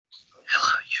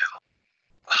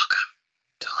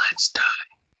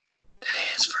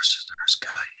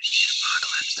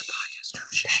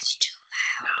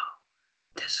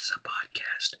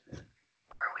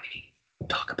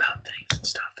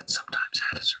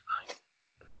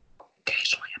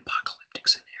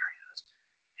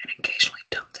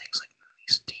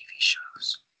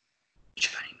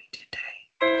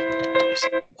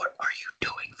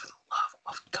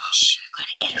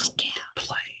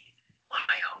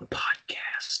own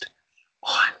podcast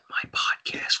on my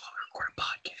podcast while we record a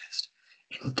podcast.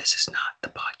 And this is not the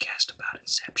podcast about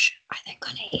Inception. Are they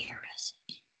going to hear us?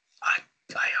 I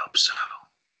hope so.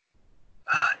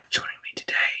 Joining me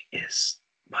today is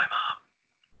my mom.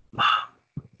 Mom,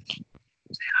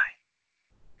 say hi.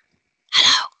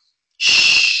 Hello.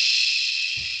 Shh.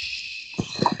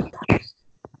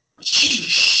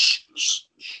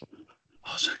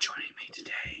 Also joining me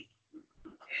today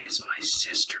is my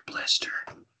sister Blister.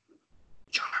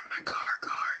 Jarma Gar,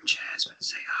 Jasmine,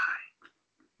 say hi.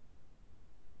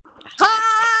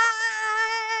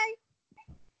 Hi!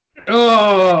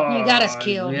 Oh, You got us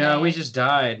killed, Yeah, man. we just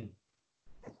died.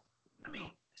 I mean,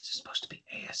 this is supposed to be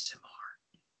ASMR,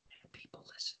 and people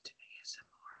listen to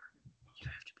ASMR. You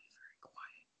have to be very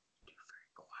quiet, do very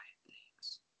quiet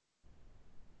things.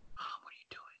 Mom, what are you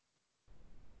doing?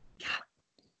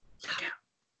 Look out.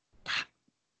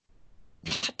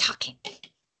 I'm talking.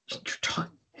 You're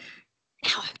talking.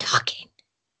 Now I'm talking.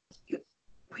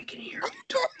 We can hear you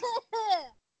talking.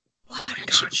 Oh my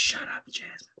God, shut up,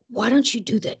 Jasmine. Why don't you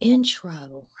do the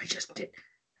intro? I just did.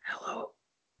 Hello.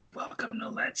 Welcome to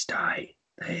Let's Die,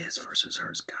 the His versus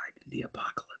Hers Guide to the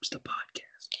Apocalypse, the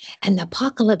podcast. And the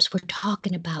apocalypse we're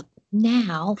talking about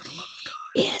now For the love of God.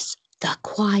 is The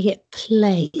Quiet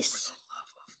Place. For the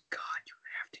love of God, you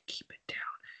have to keep it down.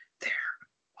 There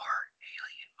are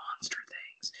alien monster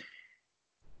things.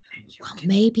 And you Well, can,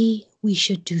 maybe we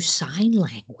should do sign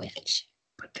language.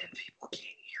 but then people can't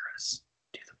hear us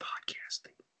do the podcast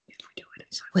if we do it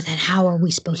in sign Well, then how are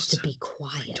we supposed to be I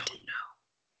quiet? don't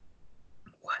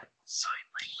know what sign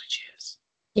language is.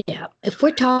 Yeah, if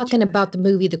we're talking about the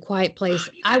movie The Quiet Place,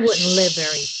 You I gotta wouldn't live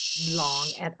very long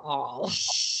at all.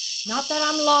 Not that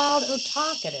I'm loud or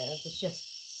talkative, it's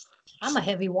just I'm a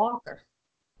heavy walker.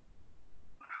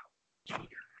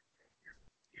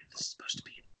 This is supposed to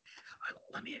be.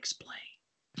 Let me explain.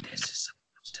 This is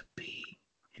supposed to be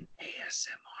an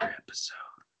ASMR episode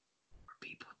where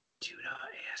people tune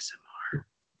ASMR.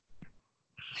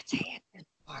 What's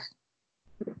ASMR?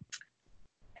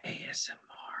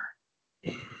 ASMR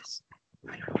is,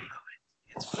 I don't know,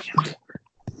 it's fancy word,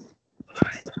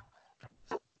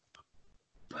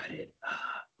 but it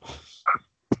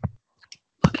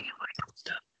looking at my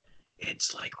stuff,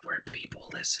 it's like where people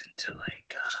listen to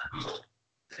like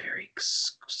very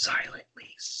silent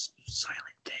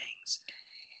things.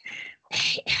 And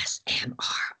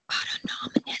ASMR,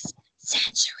 autonomous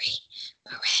sensory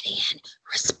meridian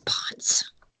response.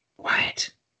 what?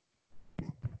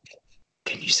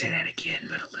 Can you say that again,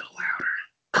 but a little louder?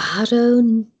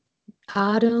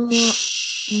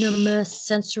 Autonomous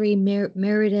sensory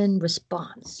meridian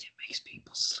response. It makes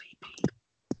people sleepy.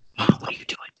 Mom, what are you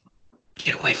doing?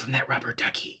 Get away from that rubber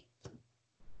ducky.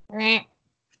 I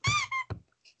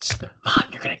Mom,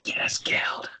 you're gonna get us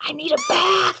killed. need a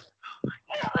bath. Oh,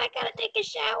 I gotta take a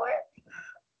shower.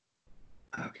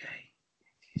 Okay.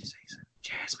 You say so.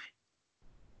 Jasmine.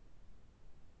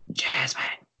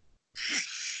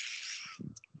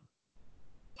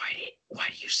 Why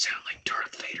do you sound like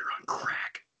Darth Vader on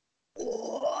crack?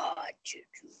 What did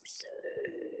you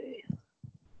say?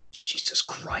 Jesus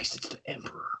Christ, it's the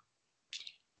Emperor.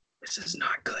 This is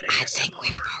not good. I ASMR. think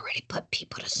we've already put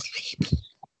people to sleep.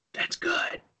 That's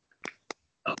good.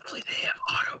 Hopefully they have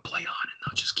autoplay on and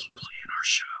they'll just keep playing our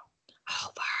show.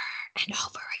 Over and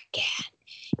over again.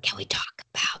 Can we talk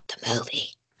about the movie?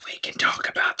 We can talk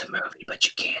about the movie, but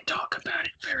you can't talk about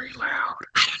it very loud.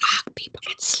 I don't know how people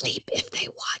can sleep if they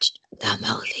watched the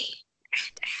movie.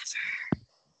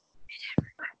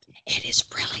 It is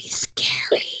really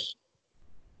scary.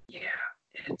 Yeah,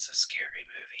 it's a scary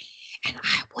movie. And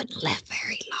I wouldn't live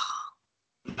very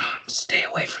long. Mom, stay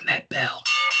away from that bell.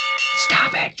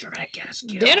 Stop it. You're going to get us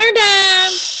killed. Dinner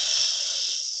time!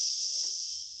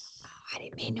 Oh, I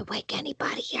didn't mean to wake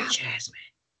anybody up.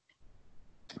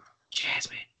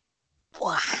 Jasmine,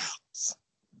 What?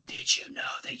 did you know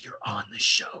that you're on the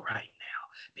show right now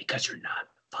because you're not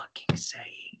fucking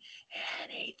saying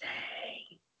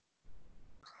anything?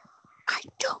 I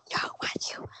don't know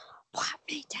what you want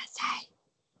me to say.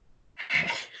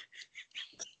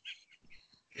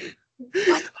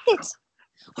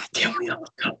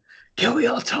 Can we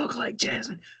all talk like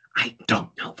Jasmine? I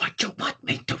don't know what you want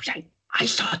me to say. I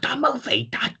saw the movie,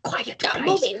 The Quiet Place. The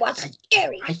movie was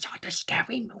scary. I saw the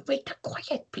scary movie, The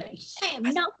Quiet Place. I am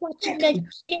not watching the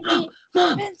scary.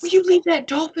 Mom, will you leave that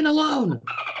dolphin alone?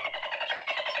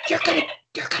 You're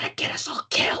gonna get us all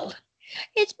killed.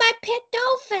 It's my pet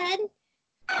dolphin.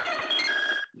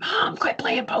 Mom, quit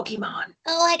playing Pokemon.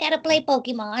 Oh, I gotta play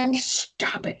Pokemon.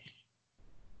 Stop it.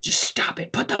 Just stop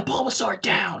it. Put the Bulbasaur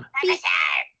down.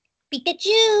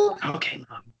 Pikachu. Okay,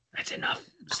 Mom. That's enough.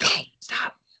 Stop. Okay.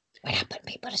 Stop.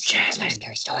 to see a Jasmine.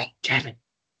 scary story. Jasmine.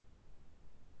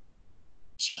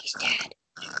 She's dead.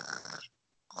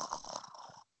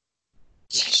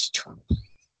 She's drooling.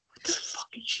 What the fuck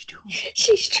is she doing?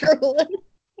 She's drooling.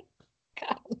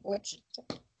 God, what she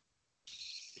doing?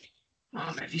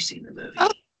 Mom, have you seen the movie? Oh.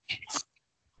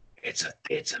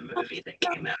 It's a movie that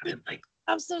came out in like.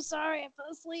 I'm so sorry. I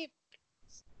fell asleep.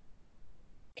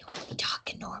 Can we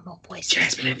talk in normal voices?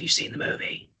 Jasmine, have you seen the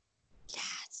movie?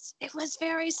 Yes, it was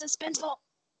very suspenseful.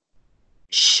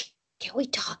 Shh. Can we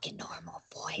talk in normal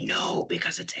voice? No,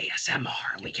 because it's ASMR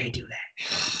and we can't do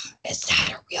that. Is that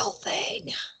a real thing?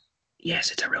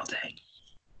 Yes, it's a real thing.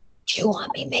 Do you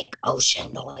want me to make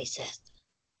ocean noises?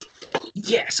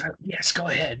 Yes, yes, go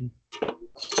ahead.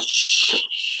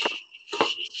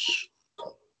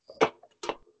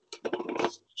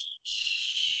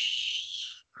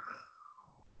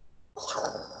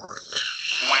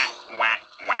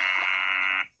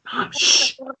 Mom,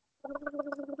 shh.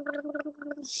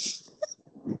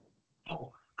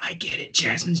 Oh, I get it.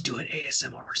 Jasmine's doing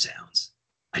ASMR sounds.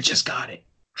 I just got it.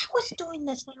 I was doing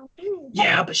this now too.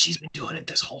 Yeah, but she's been doing it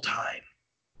this whole time.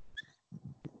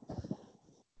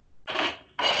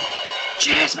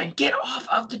 Jasmine, get off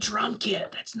of the drum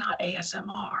kit. That's not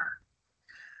ASMR.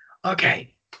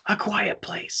 Okay, A Quiet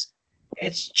Place.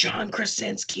 It's John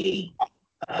Krasinski.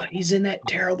 He's in that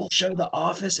terrible show, The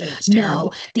Office, and it's terrible.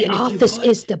 No, The And if you Office put-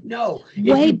 is the No,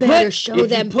 way better show if you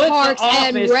than put The Parks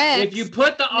and Office- Rec. If you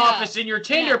put The No. Office in your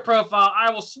Tinder profile,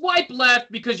 I will swipe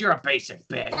left because you're a basic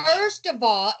bitch. First of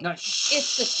all, No, shh.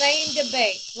 it's the same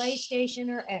debate: PlayStation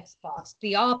or Xbox,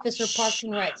 The Office or Parks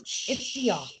and Rec. It's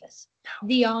The Office.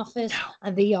 The Office,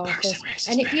 No. The Parks Office. and Rec is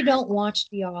And if you better. don't watch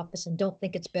The Office and don't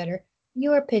think it's better,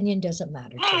 your opinion doesn't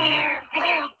matter to me.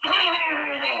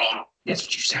 That's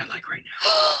what you sound like right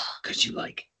now. Because you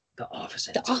like The Office.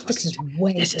 And The it's a Office is fucking-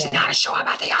 way This is better. not a show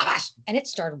about The Office. And it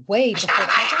started way It's before.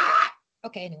 not about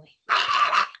Okay, anyway.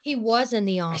 He was in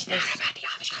The It's Office. not about The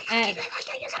Office. And-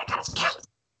 You're gonna get us killed.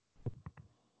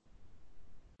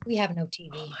 We have no TV.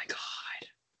 Oh my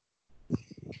god.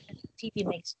 TV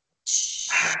makes.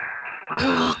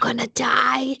 We're all gonna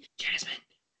die. Jasmine,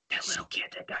 that little kid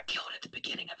that got killed at the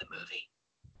beginning of the movie.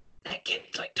 That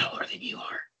kid's like taller than you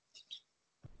are.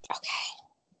 Okay,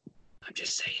 I'm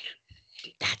just saying.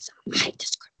 that's height Did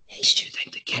discrimination. you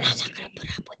think the kid And I'm was not gonna gonna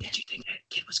put up with Did it. you think that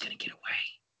kid was gonna get away?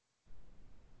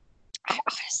 I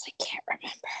honestly can't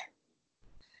remember.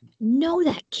 No,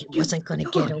 that kid wasn't gonna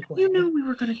get away. You knew we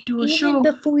were gonna do a Even show.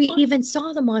 before you What? even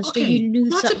saw the monster, Okay, you knew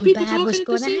lots of something people bad was talking at the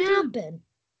going to same time. happen.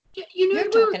 Yeah, you knew You're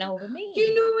we were, talking over me.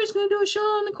 You knew we was gonna do a show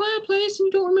on The Quiet Place, and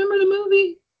you don't remember the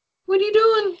movie. What are you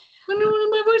doing? I know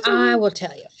my voice. I will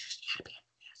tell you.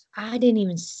 I didn't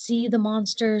even see the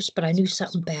monsters, but I knew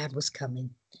something bad was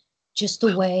coming. Just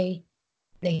the way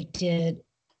they did.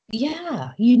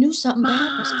 Yeah, you knew something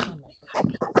bad was coming.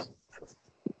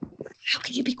 How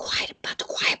could you be quiet about The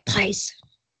Quiet Place?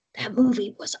 That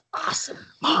movie was awesome.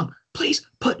 Mom, please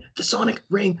put the sonic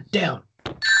ring down.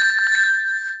 I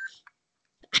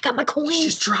got my She coins.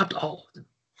 just dropped all of them.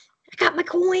 I got my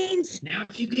coins. Now,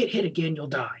 if you get hit again, you'll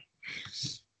die.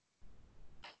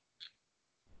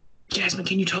 Jasmine,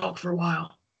 can you talk for a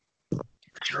while?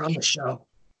 You're on the show.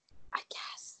 I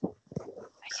guess. Go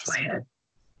ahead.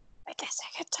 I guess I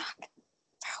could talk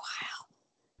for a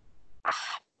while.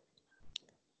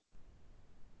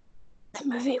 The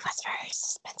movie was very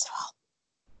suspenseful,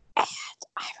 and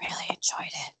I really enjoyed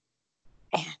it.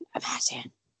 And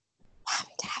imagine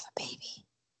having to have a baby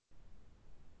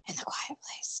in The Quiet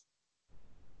Place.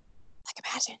 Like,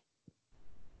 imagine.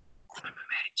 I'm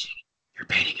imagining you're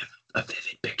painting a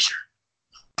vivid picture.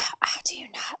 How do you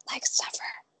not,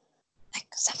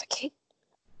 suffocate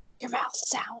your mouth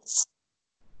sounds?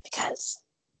 Because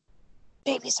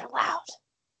babies are loud.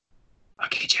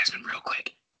 Okay, Jasmine, real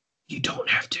quick. You don't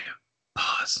have to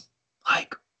pause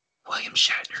like William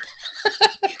Shatner.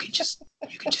 you can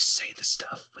just say the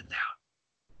stuff without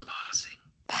pausing.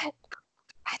 But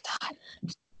I thought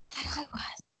that I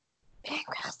was being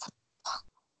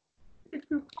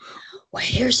real. Well,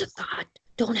 here's a thought.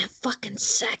 Don't have fucking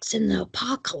sex in the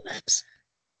apocalypse.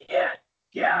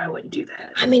 Yeah, I wouldn't do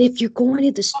that. I mean, if you're going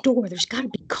to the store, there's got to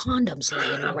be condoms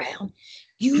laying around.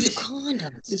 Use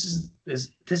condoms. This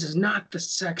is not the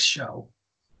sex show.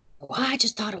 Well, I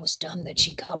just thought it was dumb that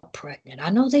she got pregnant. I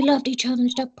know they loved each other and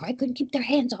stuff, probably couldn't keep their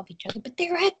hands off each other, but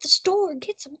they're at the store.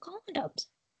 Get some condoms.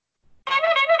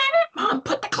 Mom,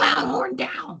 put the clown horn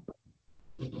down.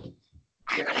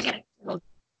 You're gonna get it.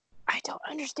 I don't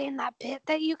understand that bit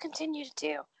that you continue to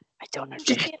do. I don't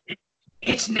understand.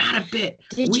 It's not a bit.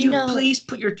 Did Will you know please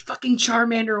put your fucking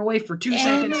Charmander away for 2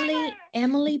 seconds?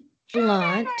 Emily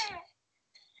Blunt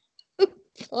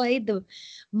played the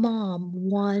mom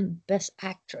won Best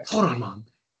Actress. Hold on, Mom.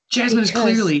 Jasmine's Because-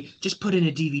 clearly just put in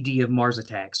a DVD of Mars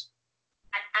Attacks.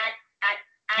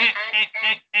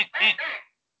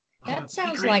 That Be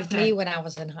sounds great like if me that- when I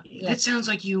was in That sounds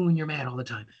like you when you're mad all the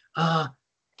time.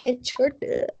 it sure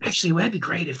did. Actually, that'd be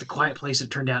great if the Quiet Place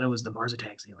had turned out it was the Mars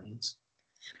Attacks aliens.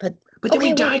 But But then okay,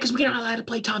 we well- died because we're not allowed to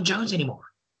play Tom Jones anymore.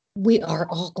 We are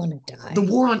all gonna die. The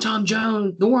war on Tom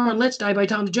Jones, the war on Let's Die by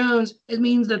Tom Jones, it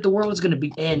means that the world is going to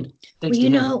be end. Thanks Well, you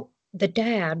to him. know, the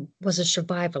dad was a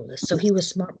survivalist, so he was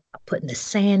smart about putting the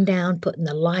sand down, putting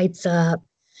the lights up.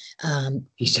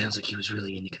 He sounds like he was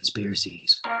really into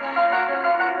conspiracies.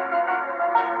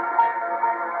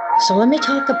 So let me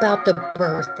talk about the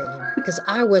birthing because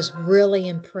I was really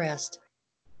impressed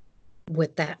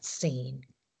with that scene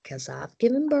because I've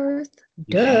given birth, You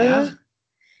duh, have?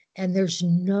 and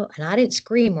and I didn't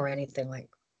scream or anything like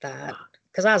that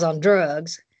because I was on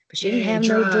drugs, but she didn't Yay, have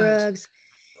no drugs. drugs.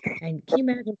 And can you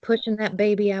imagine pushing that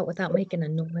baby out without making a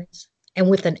noise and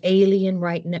with an alien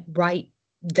right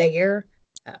there?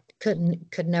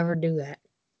 Could never do that.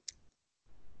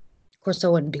 Of course, I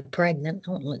wouldn't be pregnant.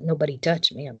 I wouldn't let nobody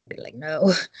touch me. I'd be like,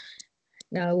 no,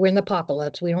 no, we're in the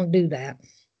apocalypse. We don't do that.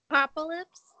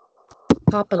 Apocalypse?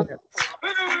 Apocalypse.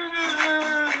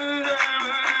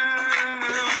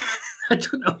 I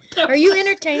don't know. Are you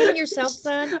entertaining yourself,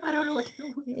 son? I don't know what.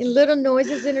 Little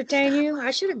noises entertain you?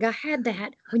 I should have had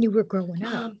that when you were growing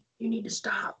up. Mom, you need to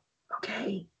stop.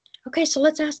 Okay. Okay, so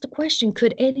let's ask the question.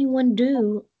 Could anyone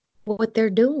do what they're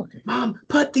doing? Mom,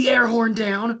 put the air horn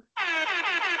down.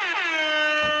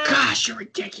 Gosh, you're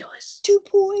ridiculous. 2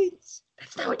 points.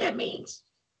 That's not what that means.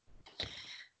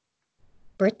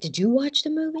 Brett, did you watch the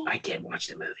movie? I did watch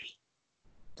the movie.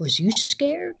 Was you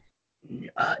scared?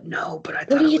 No, but I What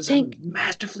thought do it you was think? a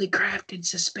masterfully crafted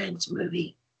suspense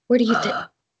movie. Where do you think?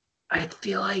 I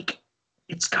feel like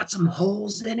it's got some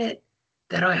holes in it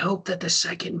that I hope that the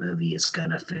second movie is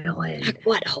gonna fill in. Like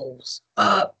what holes?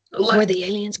 Where Where the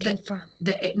aliens came from?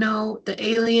 the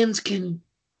aliens can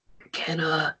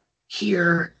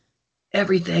hear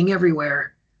everything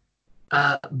everywhere.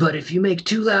 But if you make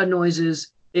too loud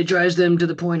noises, it drives them to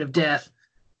the point of death.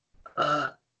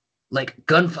 Like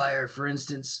gunfire, for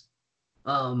instance.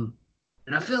 And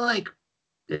I feel like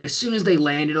as soon as they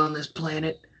landed on this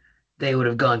planet, they would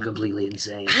have gone completely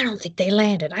insane. I don't think they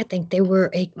landed. I think they were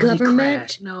a Well, they government.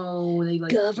 crashed. No, they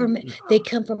like Government. They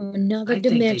come from another I think they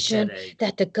dimension said a-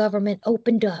 that the government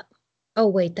opened up. Oh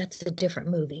wait, that's a different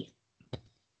movie.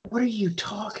 What are you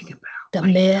talking about? The What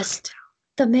are you talking Mist.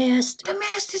 The Mist. about? The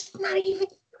mist is not even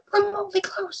remotely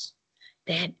close.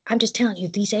 I'm just telling you,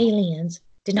 these aliens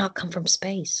did not come from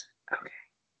space. Okay.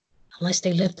 Unless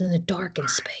they lived in the dark in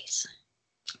space.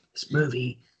 This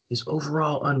movie is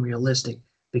overall unrealistic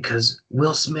because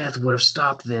Will Smith would have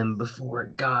stopped them before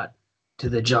it got to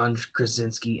the John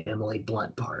Krasinski, Emily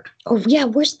Blunt part. Oh yeah,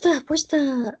 where's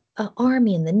the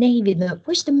army and the navy?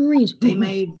 Where's the Marines?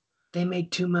 They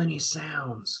made too many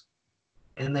sounds,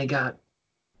 and they got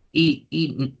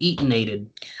eatenated.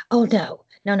 Oh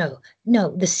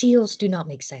no! The seals do not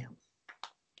make sound.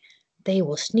 They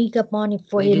will sneak up on you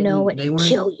before you know it They and weren't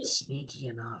kill you. sneaky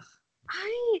enough.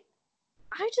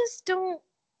 I just don't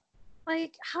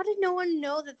like. How did no one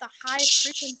know that the high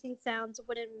frequency sounds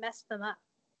wouldn't mess them up?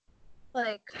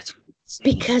 Like, That's what I'm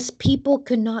saying. Because people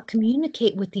could not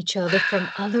communicate with each other from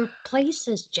other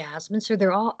places, Jasmine. So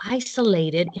they're all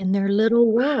isolated in their little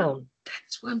world.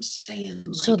 That's what I'm saying.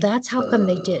 So like, that's how come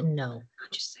they uh, didn't know. I'm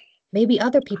just saying. Maybe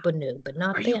other people knew, but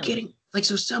not Are them. you kidding? Like,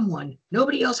 so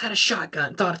nobody else had a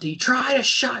shotgun. Thought you tried a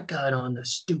shotgun on the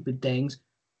stupid things,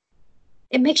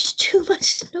 It makes too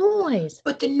much noise.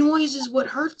 but the noise is what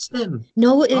hurts them.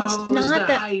 No, it's Oh, it was not the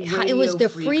that. high It was radio the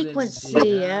frequency.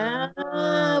 frequency.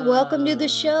 Welcome to the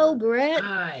show, Brett.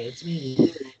 Hi, it's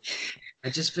me. I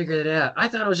just figured it out. I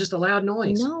thought it was just a loud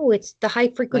noise. No, it's the high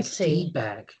Like frequency.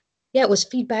 feedback. Yeah, it was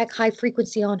feedback, high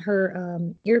frequency on her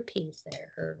earpiece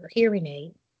there, her hearing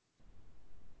aid.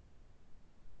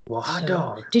 Well, hot So,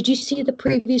 dog. Did you see the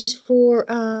previews for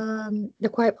The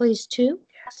Quiet Place 2?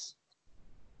 Yes.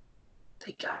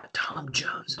 They got Tom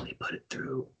Jones and they put it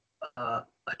through a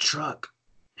truck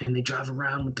and they drive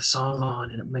around with the song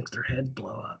on and it makes their heads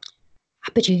blow up.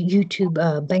 I bet you YouTube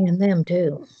banned them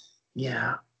too.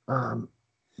 Yeah.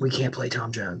 We can't play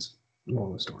Tom Jones.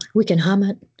 Moral of the story. We can hum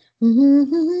it.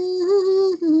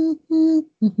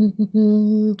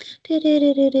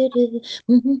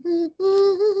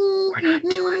 We're not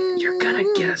doing. You're gonna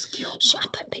get us killed. Shut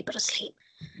up, put people to sleep.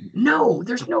 No,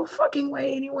 there's no fucking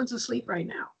way anyone's asleep right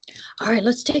now. All right,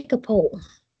 let's take a poll.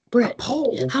 A Brett,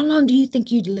 poll. how long do you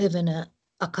think you'd live in a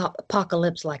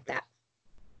apocalypse like that?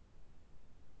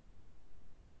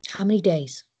 How many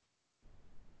days?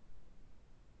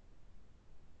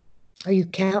 Are you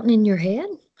counting in your head?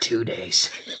 2 days.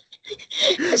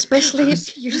 Especially I was-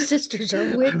 if your sisters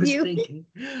are with you.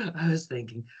 I was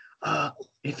thinking,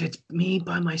 if it's me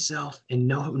by myself and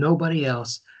nobody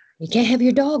else, You can't have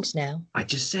your dogs now. I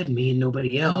just said me and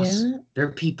nobody else. Yeah.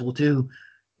 They're people too.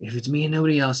 If it's me and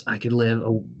nobody else, I could live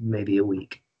maybe a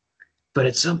week. But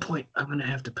at some point, I'm gonna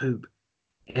have to poop,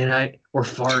 or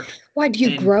fart. Why do you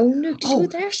And- groan to Oh, do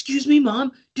that? excuse me,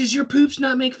 Mom. Does your poops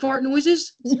not make fart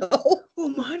noises? No. Oh,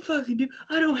 mine fucking do.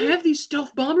 I don't have these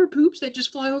stealth bomber poops that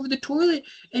just fly over the toilet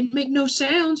and make no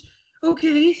sounds.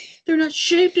 Okay, they're not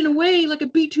shaped in a way like a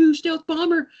B-2 stealth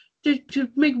bomber to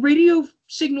make radio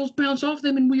signals bounce off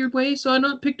them in weird ways, so I'm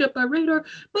not picked up by radar.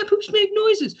 My poops make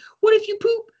noises. What if you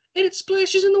poop and it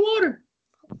splashes in the water?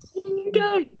 And you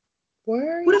die.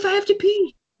 Where? What if I have to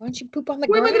pee? Why don't you poop on the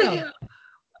Where am I ground? gonna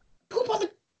poop on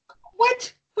the?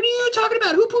 What? What are you talking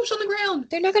about? Who poops on the ground?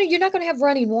 You're not gonna have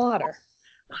running water.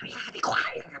 Mommy, be quiet.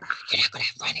 You're not gonna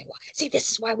have running water. See,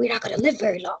 this is why we're not gonna live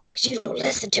very long. Because you don't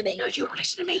listen to me. No, you don't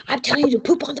listen to me. I'm telling you to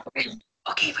poop on the ground.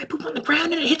 Okay, if I poop on the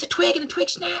ground and it hits a twig and the twig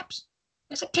snaps,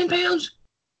 that's like 10 pounds.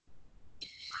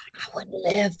 I wouldn't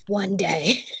live one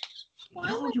day.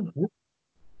 No, you won't.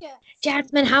 Yeah.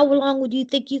 Jasmine, how long would you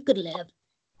think you could live?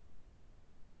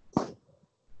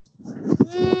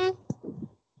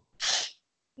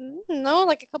 No,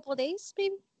 like a couple of days,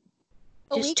 maybe.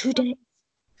 A Just week. 2 days.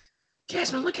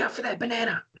 Jasmine, look out for that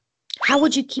banana. How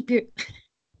would you keep your?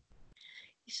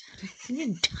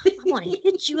 I want to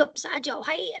hit you upside your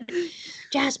head,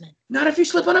 Jasmine. Not if you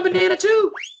slip on a banana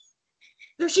too.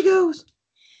 There she goes.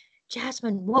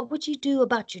 Jasmine, what would you do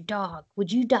about your dog?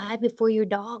 Would you die before your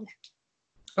dog,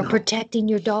 or No. protecting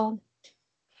your dog?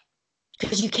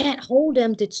 Because you can't hold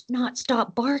him to not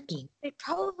stop barking. They'd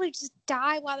probably just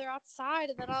die while they're outside,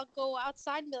 and then I'll go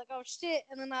outside and be like, "Oh shit,"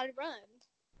 and then I'd run.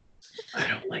 I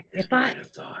don't like this If I- line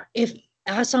of thought. If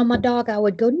I saw my dog, I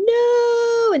would go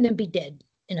no, and then be dead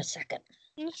in a second.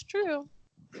 It's true.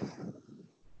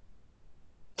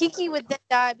 Kiki would then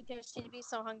die because she'd be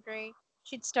so hungry.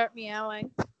 She'd start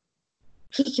meowing.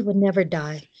 Kiki would never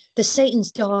die. The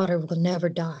Satan's daughter will never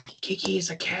die. Kiki is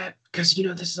a cat because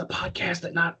this is a podcast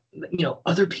that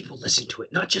other people listen to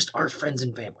it, not just our friends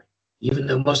and family. Even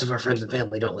though most of our friends and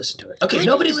family don't listen to it. Okay, I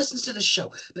nobody know. listens to this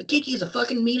show, but Kiki is a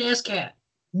fucking mean ass cat.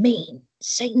 Mean.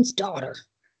 Satan's daughter.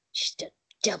 She's the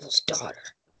devil's daughter.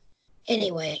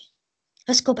 Anyway,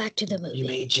 let's go back to the You movie.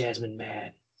 made Jasmine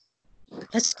mad.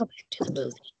 Let's go back to the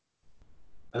movie.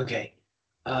 Okay.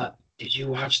 Did you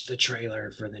watch the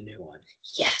trailer for the new one?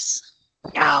 Yes.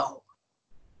 No.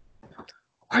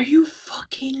 Are you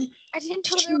fucking I didn't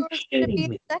know Are there you was going to be kidding a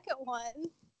me? second one.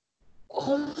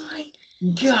 Oh my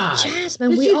god.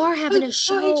 Jasmine, This we is- are having hey, a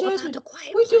show hey, about Jasmine, the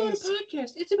Quiet We're doing a Place.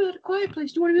 podcast. It's about a quiet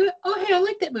place. Do you want to do it? Oh, hey, I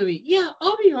like that movie. Yeah,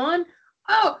 I'll be on.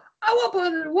 Oh, I won't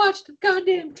bother to watch the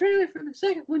goddamn trailer for the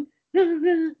second one. No, no,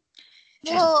 no.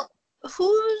 Well,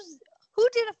 who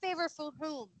did a favor for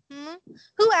whom?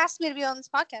 Who asked me to be on this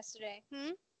podcast today?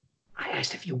 I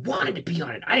asked if you wanted to be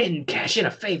on it. I didn't cash in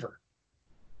a favor.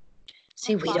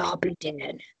 See, we'd all be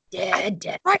dead.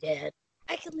 Dead. Right. Dead.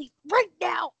 I can leave right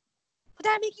now. Would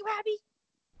that make you happy?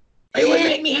 It would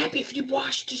make me happy if you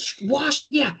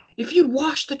if you'd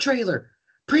wash the trailer,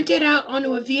 print it out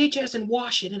onto a VHS and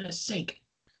wash it in a sink.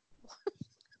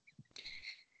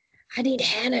 I need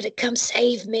Hannah to come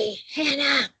save me.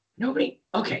 Hannah,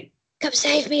 Okay, come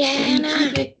save me, we Hannah.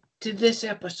 keep it to this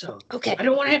episode. Okay. I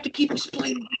don't want to have to keep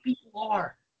explaining who people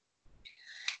are.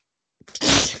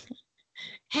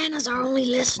 Hannah's our only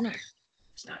listener.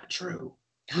 It's not true.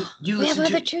 You We have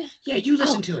listen other to two. Yeah, you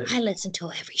listen Oh, to it. I listen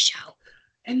to every show.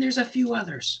 And there's a few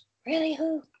others. Really?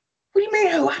 Who? What do you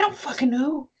mean who? I don't fucking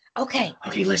know. Okay.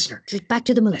 Okay, listener. Just back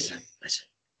to the movie. Listen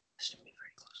to me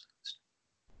very closely. Listen.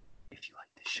 If you like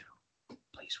this show,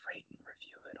 please rate and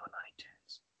review it on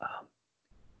iTunes.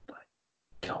 But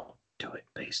don't do it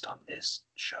based on this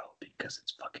show because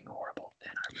it's fucking horrible.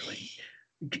 And I really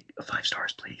 5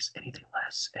 stars, please. Anything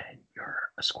less, and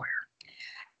you're a square.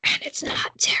 And it's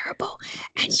not terrible.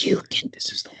 And you can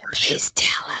This is the worst show. please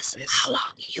tell us This- how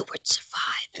long you would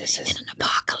survive This in is an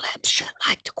apocalypse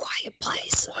like the Quiet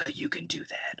Place. Well, you can do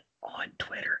that on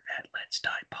Twitter at Let's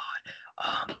Die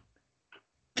Pod.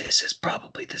 This is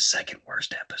probably the second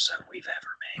worst episode we've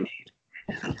ever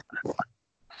made.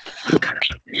 I'm kind of,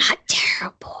 Not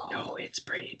terrible. no, it's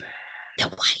pretty bad. Then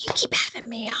why do you keep having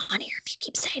me on here if you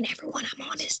keep saying everyone I'm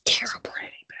on is terrible?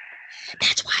 Pretty bad.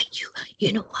 That's why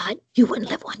you know what? You wouldn't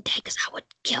live one day because I would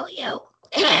kill you.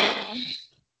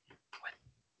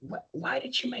 Why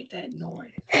did you make that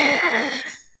noise?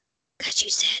 Because you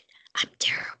said I'm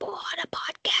terrible on a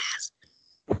podcast.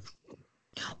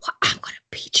 Well, I'm gonna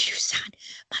beat you, son.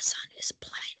 My son is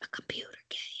playing a computer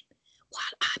game while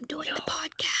I'm doing the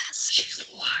podcast. She's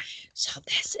lying. So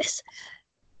this is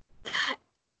the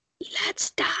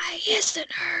Let's Die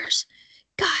Listeners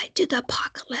Guide to the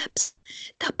Apocalypse.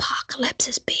 The apocalypse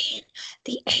is being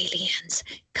the aliens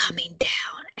coming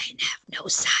down and have no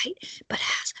sight, but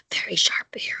has very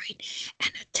sharp hearing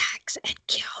and attacks and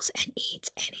kills and eats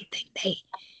anything they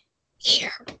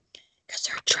hear because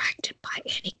they're attracted by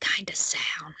any kind of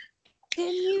sound.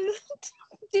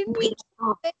 Didn't We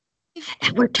you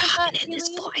and we're talking in this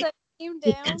aliens voice that came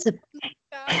down because of from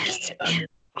the sky?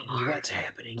 What's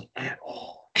happening at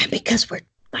all? and because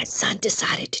my son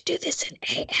decided to do this in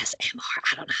ASMR.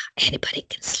 I don't know how anybody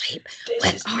can sleep This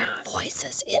with is our not.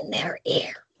 voices in their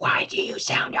ear. Why do you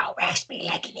sound all raspy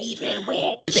like an evening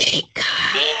wind? I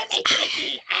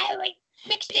would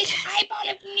mix this eyeball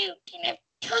of newt and a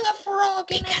tongue of frog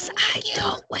because I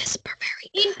don't whisper very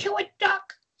good. into a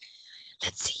duck.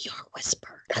 Let's see your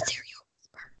whisper. Let's hear your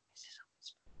whisper.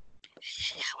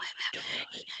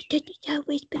 Did you know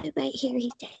whisper right here?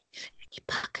 He said. He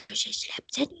puckers his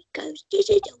lips and he goes, "This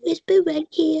is a whisper right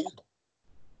here."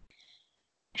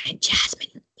 And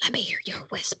Jasmine, let me hear your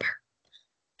whisper.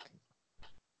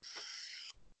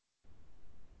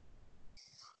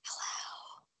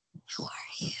 Hello. How are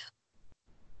you?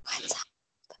 What's up?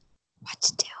 What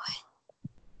you doing?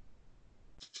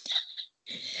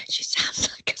 She sounds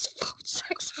like a phone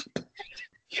sex operator.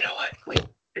 You know what?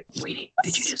 Wait,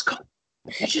 did you just call?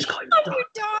 Did you just call your I'm dog? your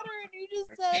daughter, and you just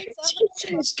said She something.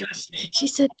 said, Disgusting. she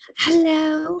said,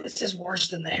 "Hello, This is worse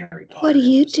than the Harry Potter. what are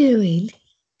you doing?"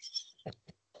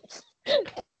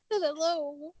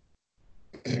 Hello.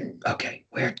 Okay,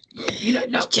 where? You know,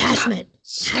 no. Jasmine,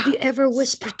 Stop. have you ever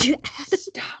whispered to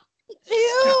Stop.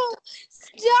 Ew!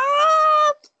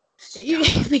 Stop!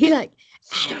 You'd be like,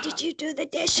 "Adam, did you do the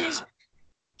dishes?" Stop.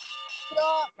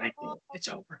 Stop! Right, it's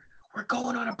over. We're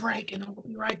going on a break, and we'll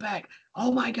be right back.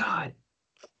 Oh my God.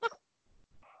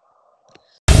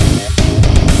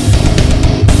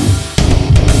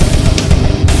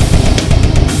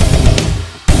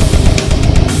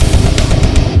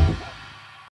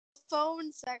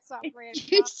 Phone sex operator.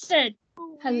 You said,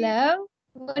 Oh, "Hello,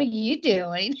 what are you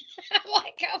doing?" I'm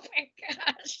like, "Oh my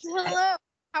gosh." Hello.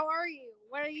 How are you?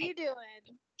 What are you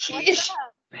doing? Jeez. What's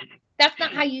up? That's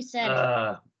not how you said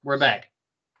it. We're back.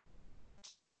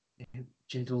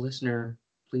 Gentle listener,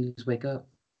 please wake up.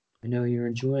 I know you're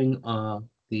enjoying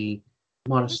the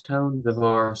modest tones of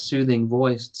our soothing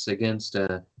voice against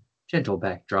a gentle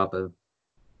backdrop of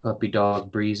puppy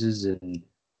dog breezes and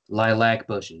lilac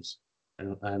bushes. I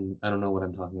don't know what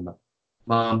I'm talking about.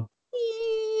 Mom,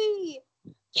 Yee.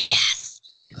 Yes.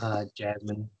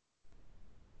 Jasmine.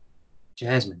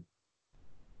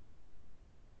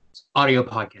 It's audio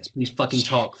podcast. Please fucking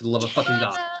talk for the love of fucking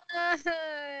God.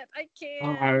 I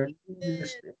can't.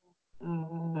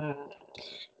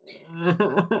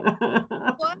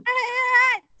 What?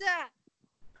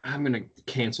 I'm gonna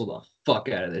cancel the fuck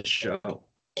out of this show.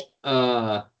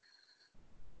 All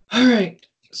right.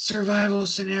 Survival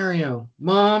scenario.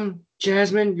 Mom,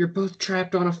 Jasmine, you're both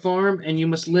trapped on a farm and you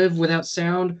must live without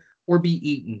sound or be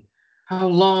eaten. How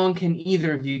long can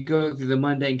either of you go through the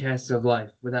mundane tasks of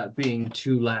life without being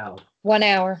too loud? 1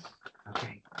 hour.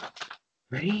 Okay.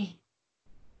 Ready?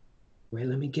 Wait,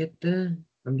 I'm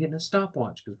getting a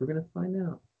stopwatch because we're gonna find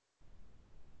out.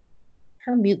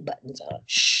 Her mute button's on.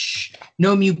 Shh.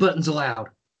 No mute buttons allowed.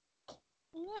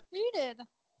 I'm not muted.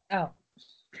 Oh.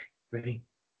 Ready?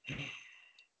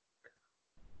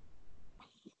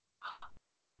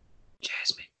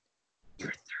 Jasmine,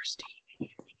 you're thirsty and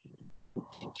you need to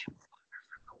get water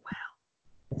from the well.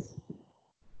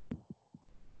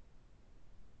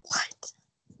 What?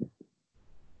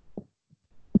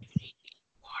 You need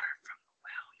water from the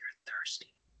well. You're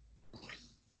thirsty.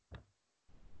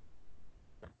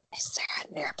 Is there a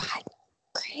nearby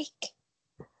creek?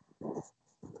 No,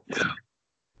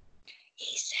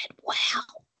 He said, "Well."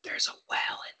 there's a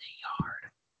well in the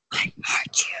yard. I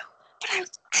heard you, but I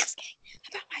was asking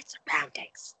about my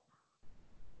surroundings.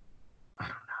 I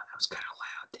don't know. That was kind of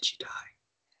loud. Did she die?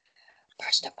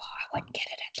 First of all, I wouldn't get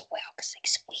it at the well because they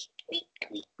squeak, squeak,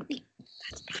 squeak, squeak.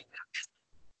 That's not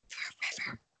for a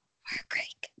river or a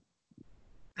creek.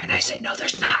 And I said, no,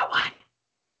 there's not one.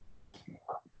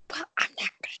 Well, I'm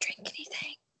not gonna drink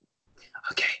anything.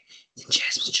 Okay, then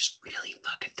Jasmine's just really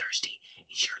fucking thirsty. And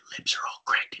her lips are all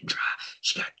cracked and dry.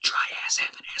 She got dry ass,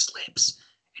 having ass lips.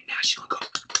 And now she's gonna go.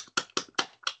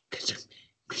 Because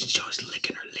she's always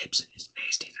licking her lips and it's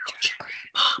nasty. And they're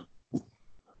all Mom.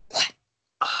 What?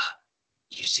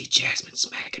 You see Jasmine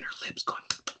smacking her lips going.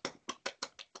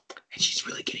 And she's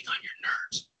really getting on your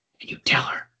nerves. And you tell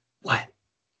her,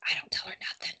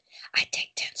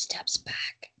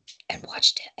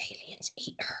 watch the aliens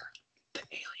eat her. The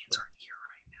aliens aren't here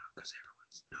right now because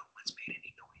no one's made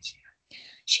any noise yet.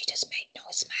 She just made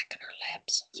noise smacking her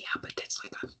lips. Yeah, but that's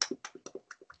like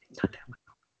it's not that much.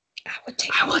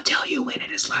 I I will tell you when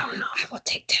it is loud I enough. will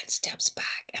take 10 steps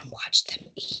back and watch them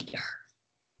eat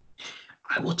her.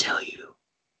 I will tell you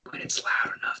when it's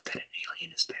loud enough that an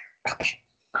alien is there. Okay,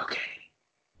 Okay.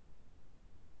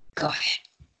 go ahead.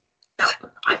 No,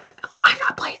 I'm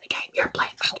not playing the game. You're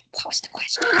playing the Oh, what was the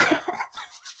question?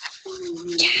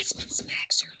 game. Jasmine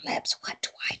smacks her lips. What do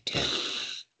I do?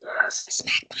 Yes.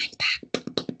 Smack mine back.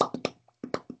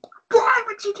 Why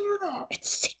would you do that? It's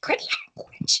secret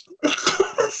language.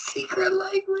 Secret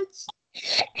language.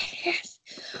 Yes,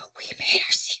 we made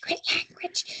our secret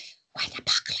language when the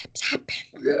apocalypse happened.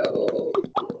 No.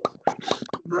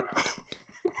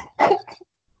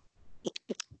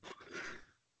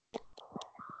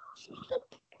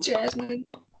 Jasmine,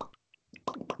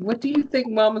 what do you think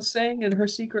Mama's saying in her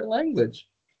secret language?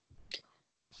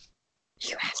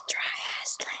 You have dry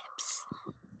ass lips.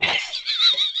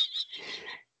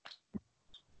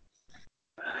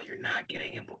 You're not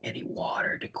getting any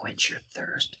water to quench your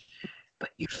thirst, but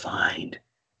you find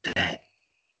that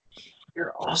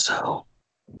you're also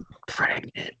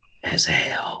pregnant as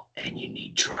hell and you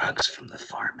need drugs from the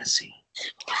pharmacy.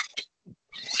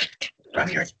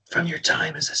 From your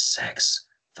time as a sex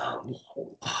phone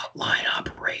line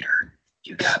operator,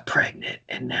 you got pregnant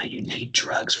and now you need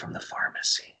drugs from the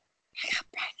pharmacy. I got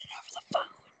pregnant over the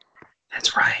phone.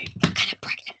 That's right. What kind of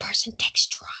pregnant person takes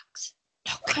drugs?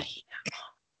 Nobody.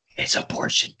 It's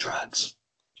abortion drugs.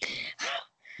 I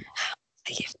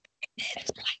get pregnant.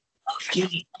 It's like over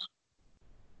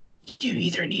You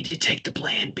either need to take the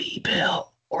Plan B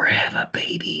pill or have a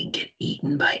baby and get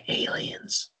eaten by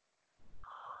aliens.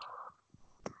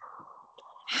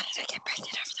 How did I get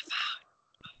pregnant over the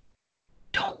phone?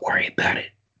 Don't worry about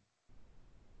it.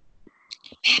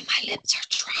 Man, my lips are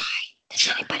dry. Does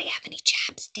anybody have any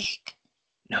chapstick?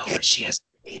 No, but she has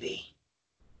a baby.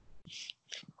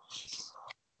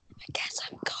 I guess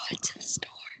I'm going to the store.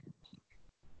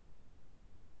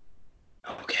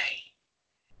 Okay.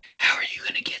 How are you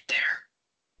going to get there?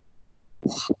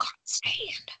 Walk on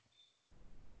sand.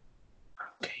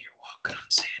 Okay, you're walking on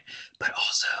sand. But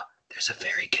also, there's a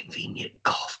very convenient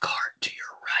golf cart to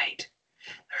your right.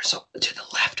 To the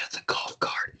left of the golf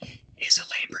cart is a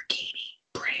Lamborghini,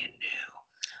 brand new.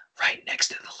 Right next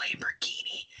to the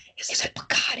Lamborghini is a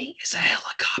Bugatti. Is a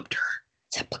helicopter.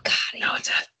 It's a Bugatti. No,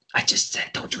 I just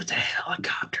told you it's a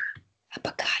helicopter. A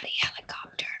Bugatti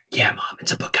helicopter. Yeah, Mom,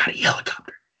 it's a Bugatti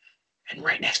helicopter. And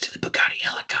right next to the Bugatti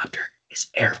helicopter is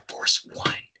Air Force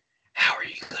One. How are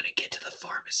you going to get to the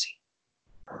pharmacy?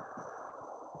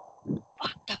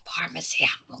 Fuck the pharmacy.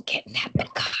 I'm going to get in that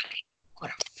Bugatti. I'm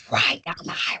going to ride down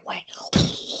the highway.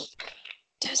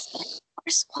 Does the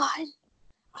first one?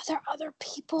 Are there other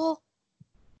people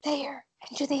there?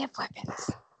 And do they have weapons?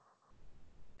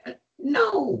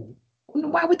 No.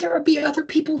 Why would there be other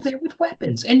people there with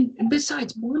weapons? And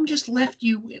besides, Mom just left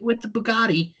you with the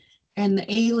Bugatti, and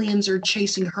the aliens are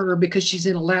chasing her because she's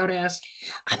in a loud ass.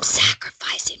 I'm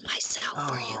sacrificing myself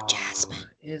for you, Jasmine.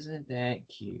 Isn't that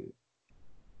cute?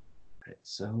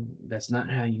 So that's not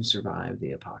how you survive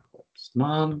the apocalypse.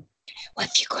 Mom, Well,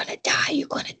 if you're going to die, you're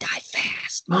going to die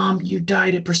fast. Mom, you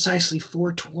died at precisely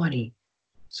 4:20.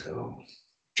 So,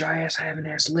 dry ass having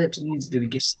ass lips needs to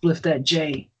get spliff that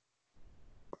J.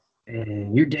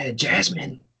 And you're dead.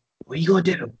 Jasmine, what are you going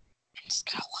to do? I'm just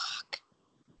going to walk.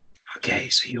 Okay,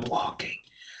 so you're walking.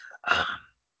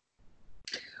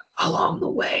 Along the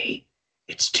way,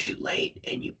 it's too late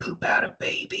and you poop out a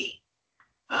baby.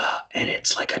 And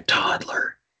it's like a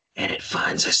toddler and it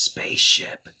finds a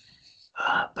spaceship,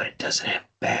 but it doesn't have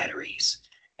batteries.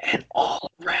 And all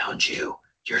around you,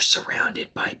 you're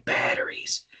surrounded by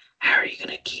batteries. How are you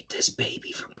going to keep this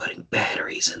baby from putting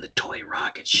batteries in the toy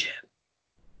rocket ship?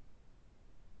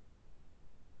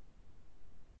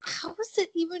 How is it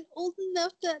even old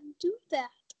enough to do that?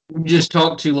 you just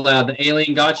talked too loud. The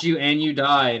alien got you and you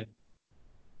died.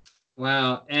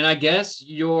 Wow. And I guess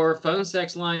your phone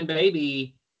sex line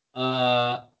baby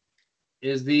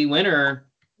is the winner.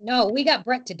 No, we got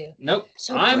Brett to do. Nope.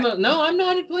 So I'm Brett- not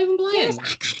even playing. Yes, I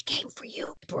got a game for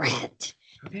you, Brett.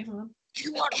 Okay, Mom.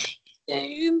 You want a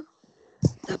game?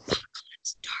 The apocalypse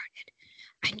started,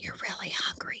 and you're really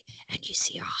hungry, and you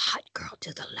see a hot girl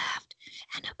to the left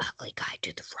and an ugly guy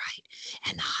to the right,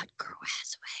 and the hot girl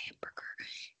has a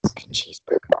hamburger and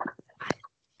cheeseburger,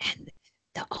 and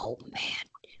the old man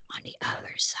on the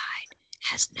other side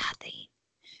has nothing.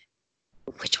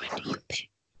 Which one do you pick?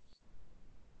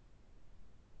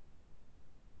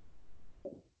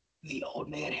 The old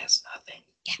man has nothing.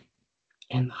 Yeah.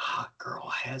 And the hot girl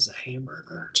has a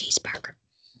hamburger. Cheeseburger.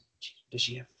 Does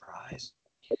she have fries?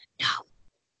 No.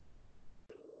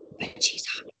 And she's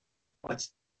hot.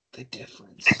 What's the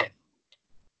difference?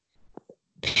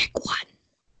 Pick one.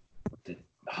 The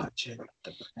hot chick.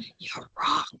 You're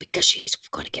wrong because she's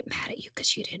going to get mad at you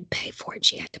because you didn't pay for it.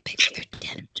 She had to pay for their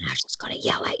dinner. Now she's going to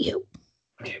yell at you.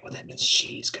 Okay, well that means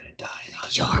she's gonna die. And I'm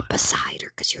You're not. beside her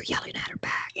because you're yelling at her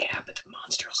back. Yeah, but the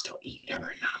monster will still eat her,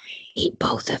 not me. Eat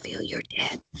both of you. You're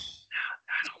dead.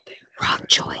 I don't think. Wrong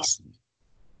choice.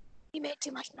 You made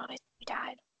too much noise. You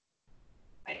died.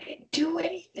 I didn't do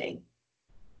anything.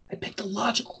 I picked a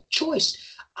logical choice.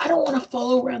 I don't want to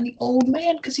follow around the old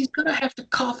man because he's gonna have to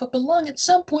cough up a lung at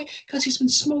some point because he's been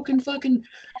smoking fucking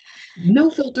no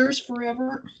filters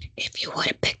forever. If you would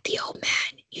have picked the old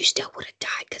man, you still would have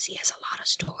died because he has a lot of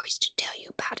stories to tell you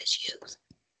about his youth.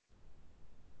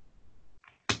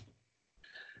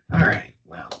 All right,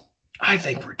 well, I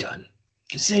think we're done.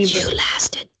 Does anybody... You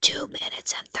lasted 2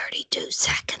 minutes and 32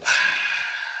 seconds.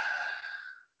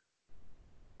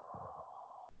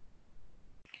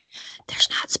 There's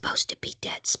not supposed to be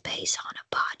dead space on a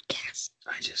podcast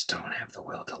I just don't have the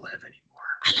will to live anymore.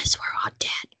 unless we're all dead.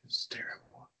 It's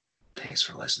terrible. Thanks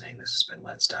for listening. This has been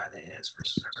Let's Die the His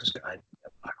versus Hers Guide.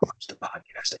 Watch the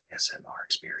podcast ASMR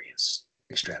Experience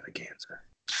Extravaganza.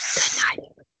 Good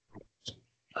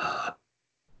night.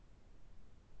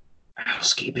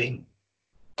 Housekeeping.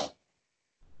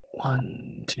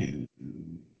 1, 2,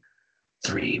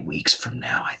 3 weeks from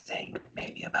now, I think,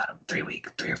 maybe about 3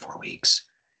 or 4 weeks,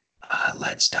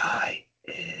 Let's Die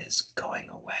is going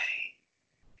away.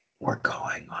 We're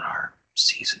going on our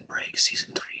season break.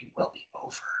 Season 3 will be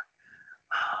over.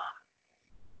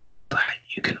 But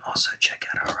you can also check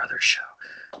out our other show,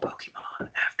 Pokemon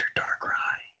After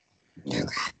Darkrai.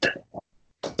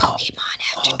 Pokemon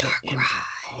After All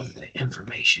Darkrai. the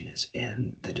information is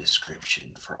in the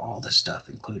description for all the stuff,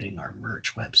 including our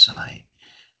merch website,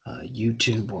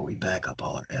 YouTube, where we back up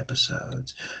all our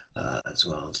episodes, as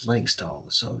well as links to all the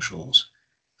socials,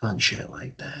 fun shit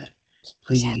like that.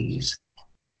 Please.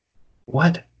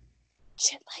 What?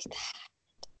 Shit like that.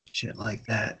 Shit like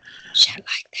that. Shit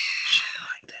like that. Shit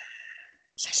like that.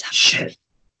 There's a Shit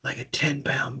like a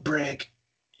 10-pound brick.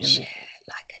 shit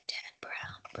like a 10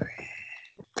 brown bread.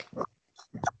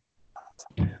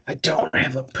 I don't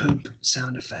have a poop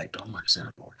sound effect on my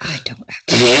soundboard. I don't have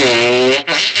my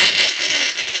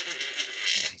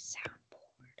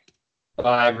soundboard.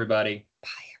 Bye, everybody. Bye,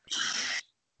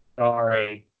 everyone.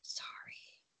 Sorry.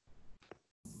 Sorry.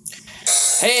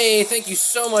 Hey, thank you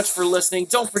so much for listening.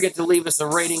 Don't forget to leave us a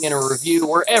rating and a review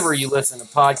wherever you listen to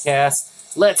podcasts.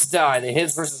 Let's Die, the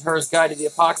His versus Hers Guide to the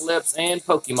Apocalypse, and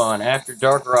Pokemon After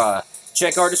Darkrai.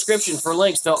 Check our description for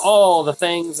links to all the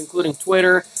things, including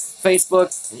Twitter,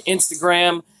 Facebook, and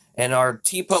Instagram, and our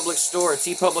TeePublic store at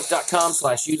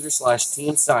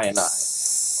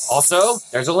teepublic.com/user/teamcyanide. Also,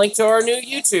 there's a link to our new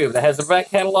YouTube that has a back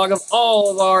catalog of all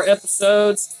of our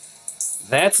episodes.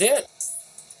 That's it.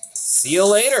 See you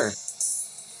later.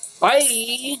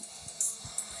 Bye.